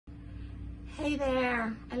Hey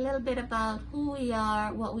there, a little bit about who we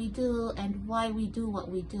are, what we do, and why we do what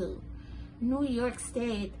we do. New York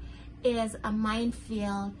State is a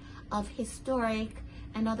minefield of historic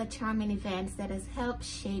and other charming events that has helped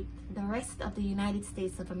shape the rest of the United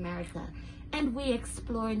States of America. And we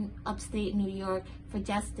explore upstate New York for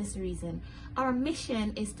just this reason. Our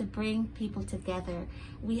mission is to bring people together.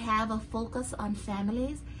 We have a focus on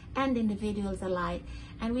families and individuals alike,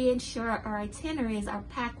 and we ensure our itineraries are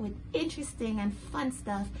packed with interesting and fun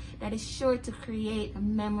stuff that is sure to create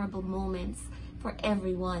memorable moments for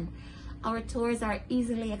everyone. Our tours are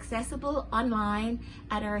easily accessible online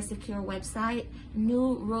at our secure website,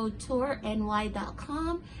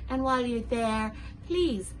 newroadtourny.com, and while you're there,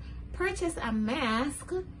 please purchase a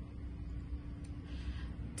mask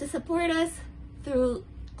to support us through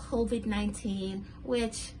COVID-19,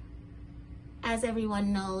 which, as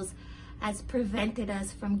everyone knows, has prevented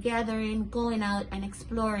us from gathering, going out, and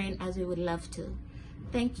exploring as we would love to.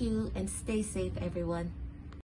 Thank you, and stay safe, everyone.